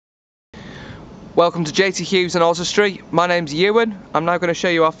Welcome to JT Hughes and Ozer Street. My name's Ewan. I'm now going to show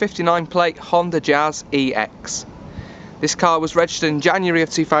you our 59 plate Honda Jazz EX. This car was registered in January of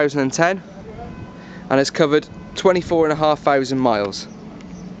 2010 and has covered 24,500 miles.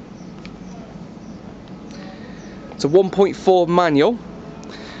 It's a 1.4 manual.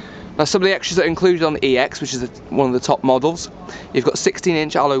 Now some of the extras that are included on the EX, which is one of the top models, you've got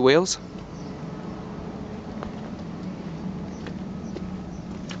 16-inch alloy wheels,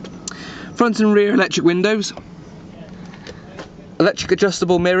 front and rear electric windows, electric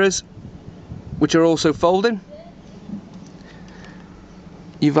adjustable mirrors which are also folding.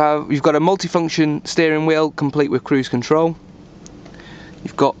 You've got a multifunction steering wheel complete with cruise control.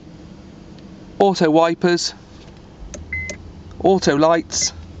 You've got auto wipers, auto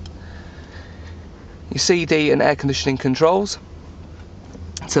lights, your CD and air conditioning controls.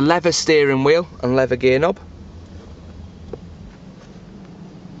 It's a leather steering wheel and leather gear knob.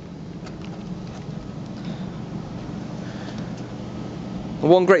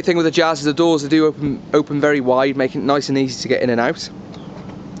 One great thing with the Jazz is the doors do open very wide, making it nice and easy to get in and out.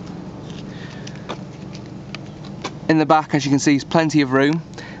 In the back, as you can see, is plenty of room,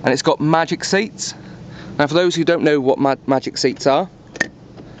 and it's got magic seats. Now for those who don't know what magic seats are,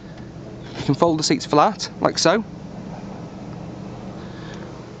 you can fold the seats flat, like so.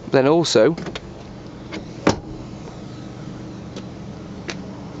 Then also,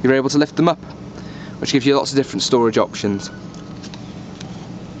 you're able to lift them up, which gives you lots of different storage options.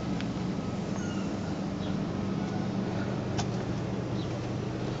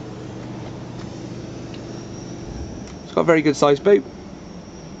 It's got a very good sized boot.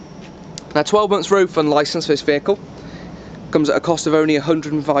 Now 12 months road fund licence for this vehicle. Comes at a cost of only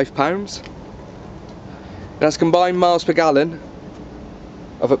 £105. It has combined miles per gallon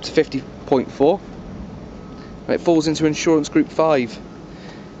of up to 50.4, and it falls into insurance group 5.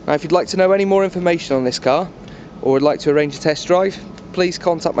 Now if you'd like to know any more information on this car or would like to arrange a test drive, please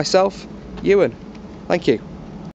contact myself, Ewan. Thank you.